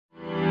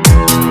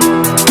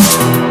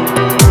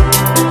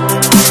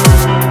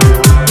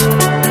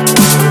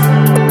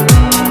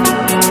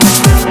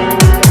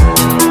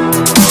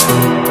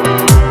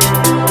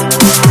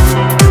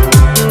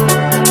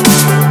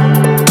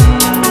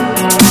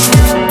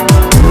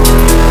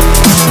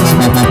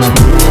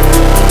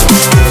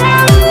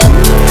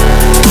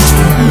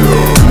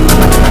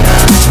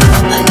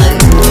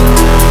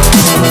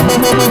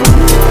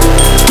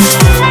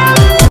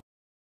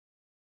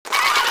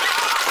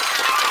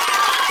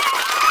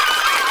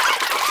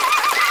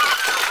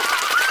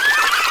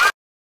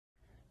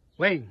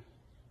Wayne,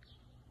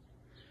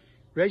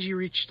 Reggie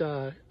reached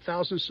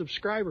 1,000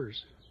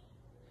 subscribers.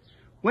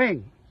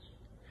 Wayne,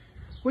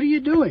 what are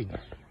you doing?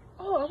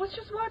 Oh, I was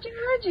just watching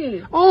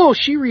Reggie. Oh,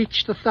 she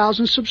reached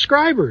 1,000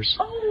 subscribers.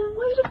 Oh,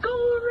 way to go,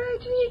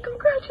 Reggie!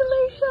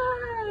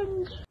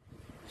 Congratulations!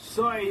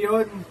 So,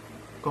 ayun,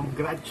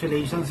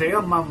 congratulations sa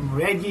iyo, Ma'am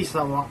Reggie,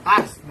 sa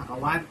wakas. Naka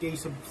 1K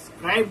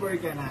subscriber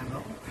ka na,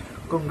 no?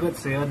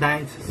 Congrats sa iyo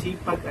dahil sa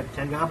sipag at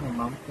tiyaga mo,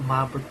 ma'am,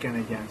 umabot ka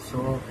na dyan.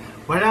 So,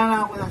 wala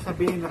na ako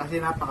sasabihin na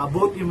kasi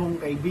napakabuti mong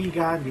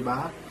kaibigan, di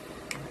ba?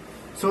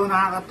 So,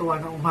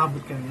 nakakatuwa na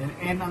umabot ka na dyan.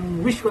 And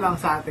ang wish ko lang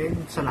sa atin,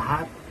 sa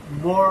lahat,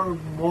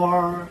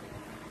 more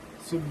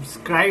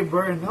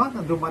subscriber, no?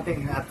 Na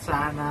dumating at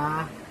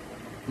sana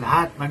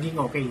lahat maging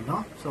okay,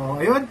 no? So,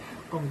 ayun,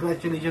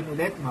 congratulations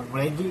ulit, Ma'am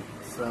Reggie.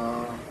 So,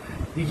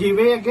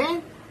 DJW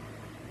again.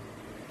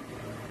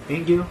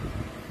 Thank you.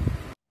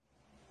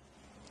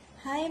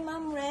 Hi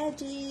Ma'am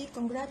Reggie!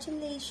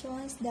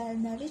 Congratulations dahil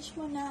na-reach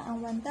mo na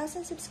ang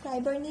 1,000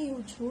 subscriber ni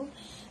YouTube.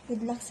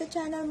 Good luck sa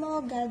channel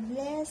mo, God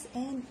bless,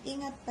 and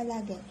ingat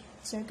palagi.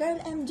 It's your girl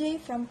MJ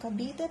from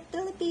Cavite,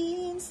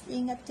 Philippines.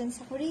 Ingat dyan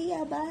sa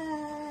Korea.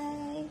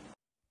 Bye!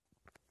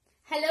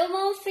 Hello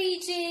Ma'am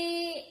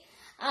Frigi!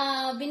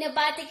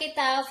 Binabati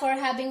kita for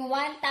having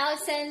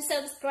 1,000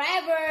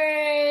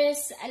 subscribers!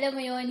 Alam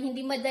mo yun, hindi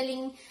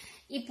madaling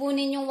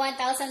ipunin yung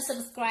 1,000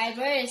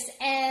 subscribers.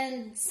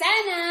 And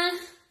sana,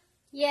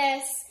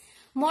 yes,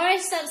 more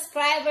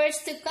subscribers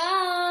to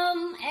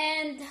come.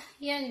 And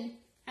yun,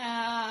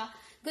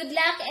 good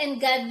luck and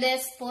God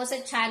bless po sa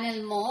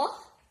channel mo.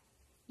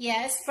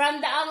 Yes, from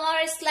the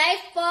Amores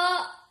Life po,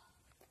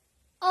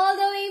 all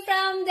the way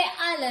from the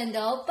island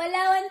of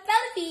Palawan,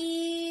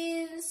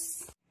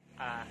 Philippines.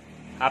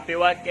 Happy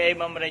 1K,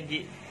 Ma'am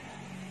Reggie.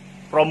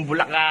 From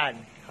Bulacan.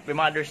 Happy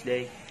Mother's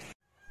Day.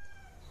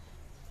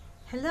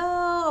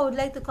 Hello, I would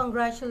like to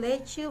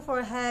congratulate you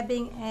for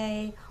having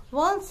a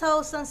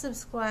 1,000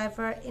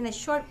 subscriber in a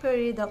short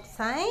period of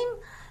time.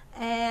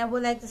 And I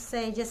would like to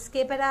say, just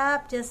keep it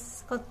up,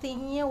 just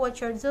continue what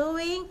you're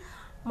doing.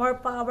 More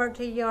power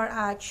to your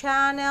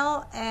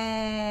channel.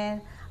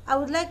 And I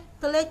would like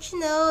to let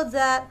you know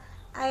that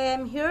I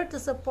am here to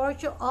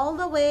support you all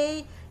the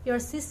way. Your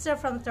sister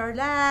from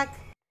Tarlac.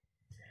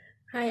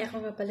 Hi,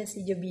 ako nga pala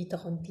si Jovita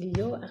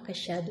Contillo, Aka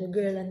Shadow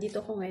Girl.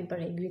 Nandito ako ngayon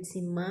para i-greet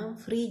si Ma'am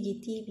Frigi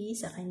TV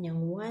sa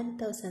kanyang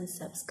 1,000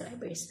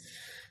 subscribers.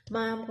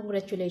 Ma'am,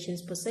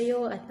 congratulations po sa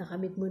iyo at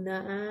nakamit mo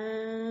na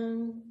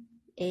ang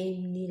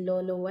aim ni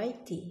Lolo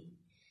Whitey.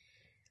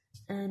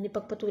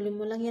 Ipagpatuloy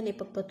mo lang yan,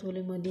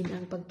 ipagpatuloy mo din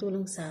ang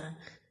pagtulong sa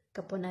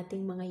kapwa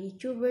nating mga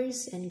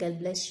YouTubers, and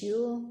God bless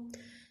you.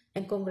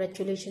 And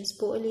congratulations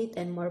po ulit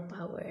and more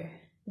power.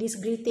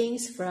 These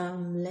greetings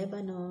from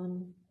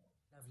Lebanon.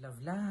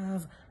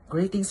 Love.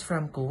 Greetings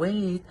from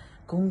Kuwait.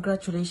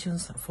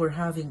 Congratulations for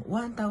having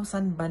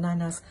 1,000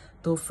 bananas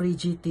to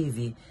Frigi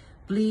TV.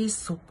 Please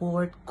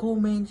support,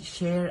 comment,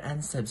 share,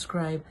 and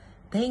subscribe.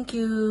 Thank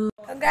you.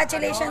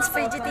 Congratulations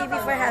Frigi TV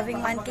for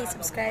having 1K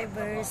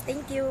subscribers.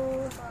 Thank you.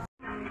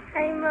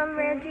 Hi Ma'am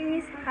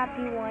Reggie,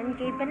 happy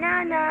 1K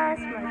bananas.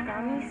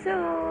 Welcome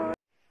soon.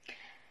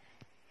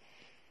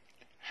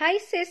 Hi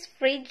Sis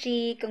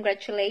Frigi,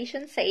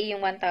 congratulations sa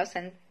iyong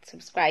 1,000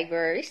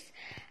 subscribers.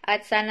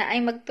 At sana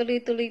ay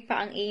magtuloy-tuloy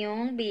pa ang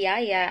iyong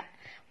biyaya.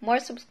 More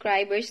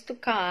subscribers to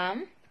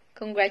come.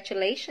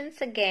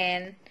 Congratulations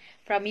again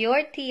from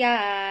your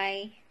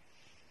TI.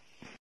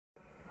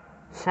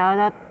 Shout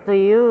out to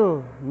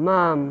you,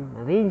 Ma'am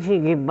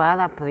Reggie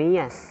Guevara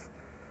Prias,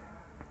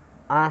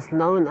 as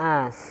known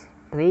as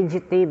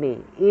Frigi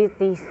TV,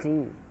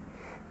 ETC.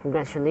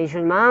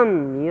 Congratulations,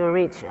 Ma'am. You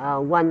reached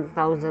 1,000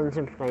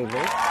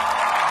 subscribers.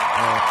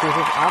 Keep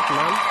it up,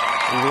 Ma'am.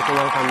 Hindi ko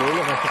lang kami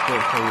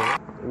nakasupport sa inyo.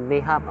 On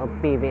behalf of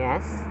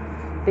PBS,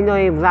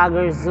 Pinoy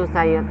Vloggers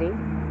Society,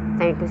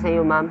 thank you sa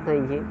iyo, Ma'am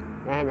Frigi,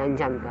 dahil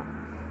andyan ka.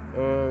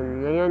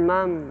 And ngayon,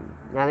 Ma'am,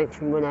 na-reach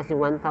mo na si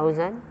 1,000.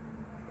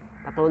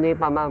 Patuloy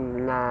pa,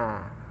 Ma'am, na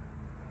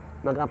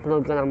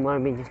mag-upload ka ng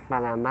more videos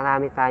para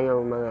marami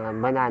tayong mga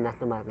bananas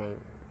tumating.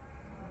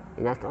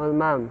 And that's all,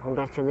 Ma'am.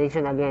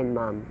 Congratulations again,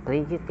 Ma'am.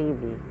 Frigi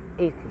TV,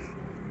 ATC.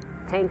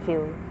 Thank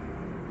you.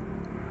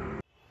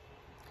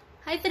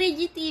 Hi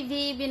 3G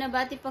TV,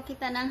 binabati po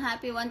kita ng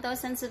happy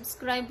 1,000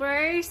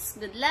 subscribers.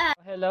 Good luck!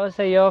 Hello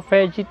sa iyo,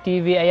 3G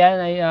TV. Ayan,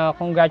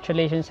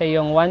 congratulations sa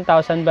iyong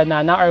 1,000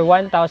 banana or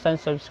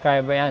 1,000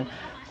 subscriber. Ayan,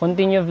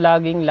 continue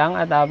vlogging lang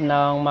at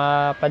nang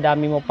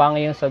mapadami mo pa ang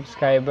iyong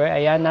subscriber.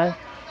 Ayan,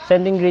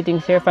 sending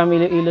greetings here from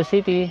Iloilo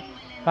City.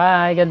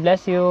 Bye, God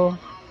bless you!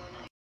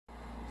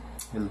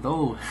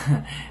 Hello!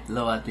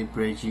 Hello Ate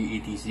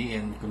Pregi ETC,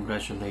 and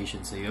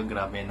congratulations sa iyo.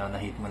 Grabe, no?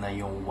 Nahit mo na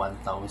yung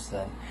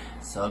 1,000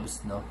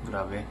 subs, no?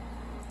 Grabe.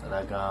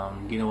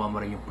 Talagang ginawa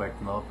mo rin yung part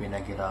mo,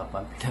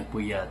 pinaghirapan,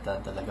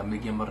 pinagpuyatan. Talagang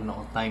bigyan mo rin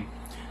ako time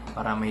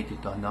para mahit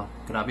ito, no?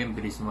 Grabe, ang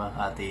bilis mo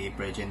Ate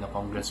Pregi, no?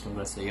 Congrats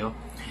sa iyo.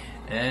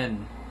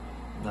 And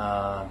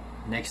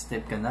next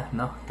step ka na,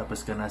 no?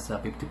 Tapos ka na sa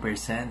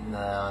 50%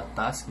 na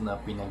task na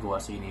pinagawa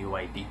sa inyo ni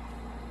YT.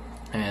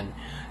 And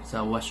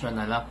sa wash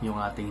na lang yung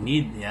ating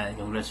need. Yan,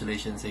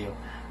 congratulations sa iyo,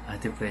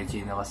 Ate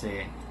Preji, na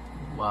kasi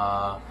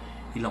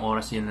ilang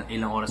oras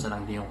na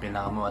lang din yung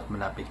kailangan mo at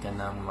malapit ka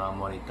na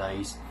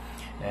ma-monetize.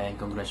 And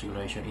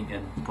congratulations in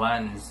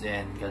advance,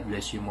 and God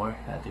bless you more,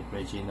 Ate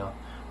Preji, no?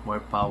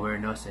 More power,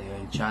 no, sa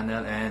iyong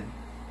channel, and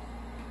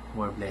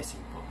more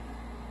blessing po.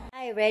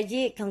 Hi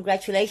Reggie,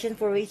 congratulations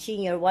for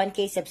reaching your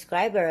 1K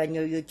subscriber on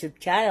your YouTube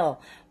channel.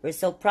 We're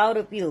so proud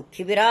of you.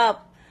 Keep it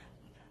up.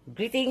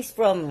 Greetings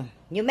from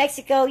New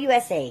Mexico,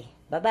 USA.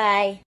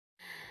 Bye-bye.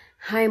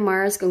 Hi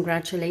Mars,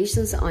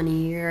 congratulations on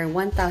your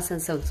 1,000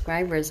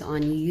 subscribers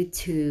on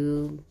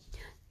YouTube.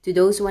 To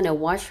those who want to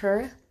watch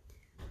her,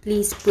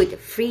 please put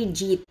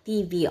Freegy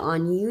TV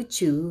on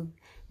YouTube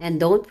and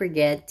don't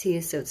forget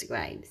to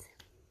subscribe.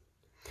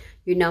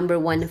 Your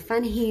 #1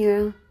 fan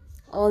here,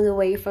 all the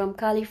way from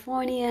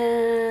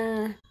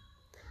California.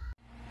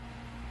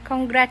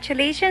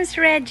 Congratulations,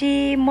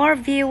 Reggie. More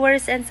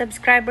viewers and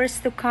subscribers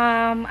to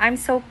come. I'm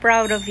so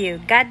proud of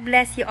you. God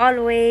bless you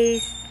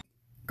always.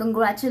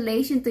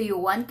 Congratulations to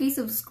your 1K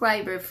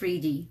subscriber,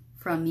 Freegy,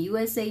 from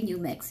USA, New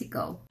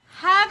Mexico.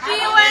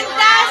 Happy 1,000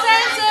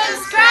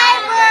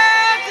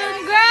 subscribers!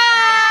 Congrats!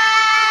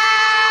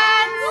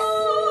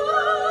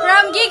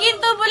 From Gigin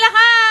to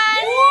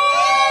Bulacan!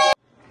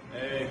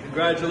 Hey,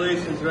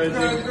 congratulations, Reggie.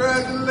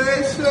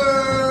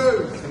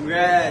 Congratulations!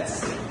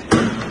 Congrats!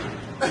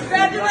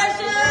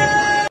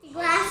 Congratulations!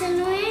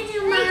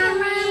 Congratulations,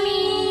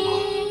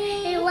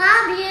 Mommy! I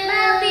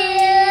love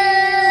you!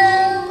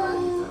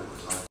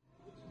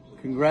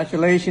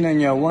 Congratulations on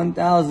your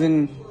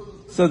 1,000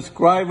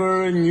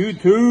 subscriber on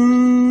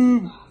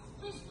YouTube!